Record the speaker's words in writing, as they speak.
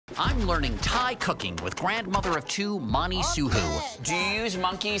I'm learning Thai cooking with grandmother of two, Mani Suhu. Do you use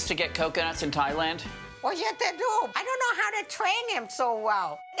monkeys to get coconuts in Thailand? Well, yes, they do. I don't know how to train him so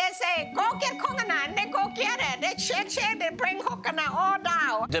well. They say, go get coconut, and they go get it. They shake, they bring coconut all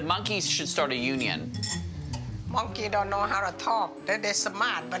down. The monkeys should start a union. Monkey don't know how to talk. They're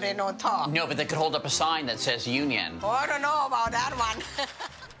smart, but they don't talk. No, but they could hold up a sign that says union. Oh, I don't know about that one.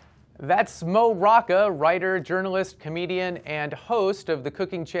 That's Mo Rocca, writer, journalist, comedian, and host of the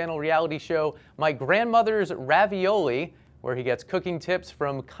cooking channel reality show My Grandmother's Ravioli, where he gets cooking tips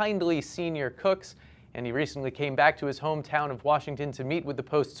from kindly senior cooks. And he recently came back to his hometown of Washington to meet with the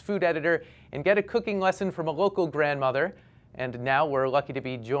Post's food editor and get a cooking lesson from a local grandmother. And now we're lucky to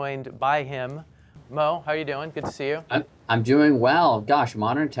be joined by him. Mo, how are you doing? Good to see you. I'm doing well. Gosh,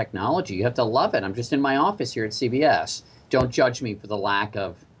 modern technology, you have to love it. I'm just in my office here at CBS. Don't judge me for the lack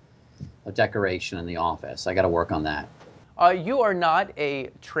of decoration in the office. I got to work on that. You are not a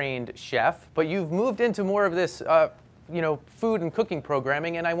trained chef, but you've moved into more of this, food and cooking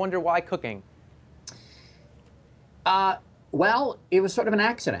programming, and I wonder why cooking? Well, it was sort of an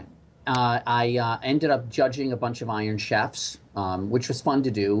accident. I ended up judging a bunch of Iron Chefs, which was fun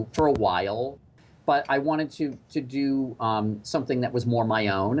to do for a while. But I wanted to do something that was more my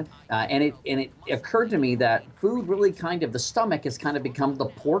own, and it occurred to me that food really the stomach has kind of become the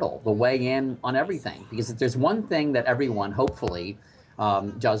portal, the way in on everything. Because if there's one thing that everyone hopefully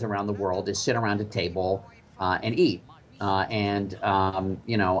does around the world is sit around a table and eat.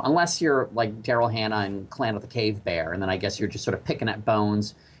 Unless you're like Daryl Hannah and Clan of the Cave Bear, and then I guess you're just sort of picking at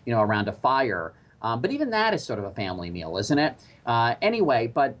bones, around a fire. But even that is sort of a family meal, isn't it?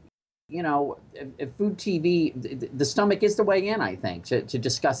 Food TV, the stomach is the way in, I think, to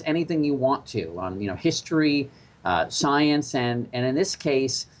discuss anything you want to on, history, science, and in this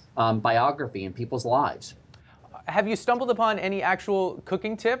case, biography in people's lives. Have you stumbled upon any actual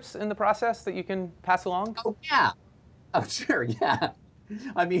cooking tips in the process that you can pass along? Oh, yeah. Oh, sure, yeah.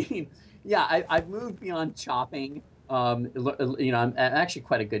 I mean, yeah, I've moved beyond chopping. I'm actually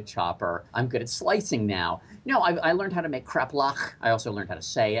quite a good chopper. I'm good at slicing now. No, I learned how to make kreplach. I also learned how to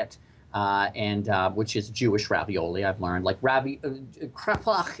say it. Which is Jewish ravioli. I've learned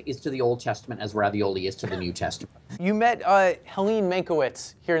kreplach is to the Old Testament as ravioli is to the New Testament. You met Helene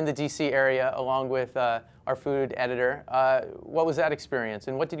Mankiewicz here in the DC area along with our food editor. What was that experience,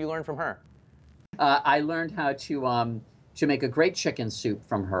 and what did you learn from her? I learned how to make a great chicken soup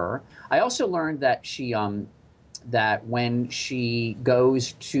from her. I also learned that that when she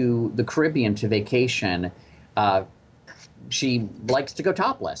goes to the Caribbean to vacation, she likes to go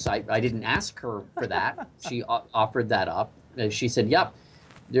topless. I didn't ask her for that. She offered that up. She said, yep.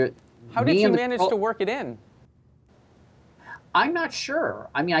 How did you manage to work it in? I'm not sure.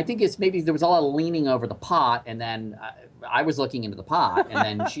 I mean, I think it's maybe there was a lot of leaning over the pot, and then I was looking into the pot,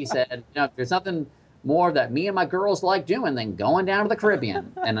 and then she said, there's nothing more that me and my girls like doing than going down to the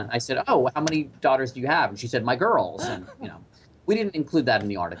Caribbean. And I said, oh, how many daughters do you have? And she said, my girls. And, we didn't include that in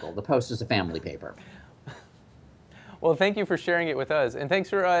the article. The Post is a family paper. Well, thank you for sharing it with us, and thanks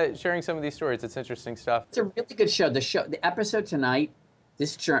for sharing some of these stories. It's interesting stuff. It's a really good show. The episode tonight,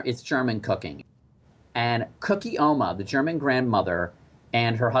 it's German cooking, and Cookie Oma, the German grandmother,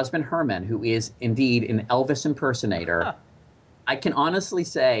 and her husband Herman, who is indeed an Elvis impersonator. Huh. I can honestly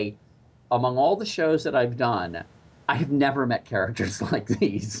say, among all the shows that I've done, I have never met characters like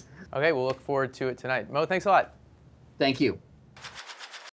these. Okay, we'll look forward to it tonight. Mo, thanks a lot. Thank you.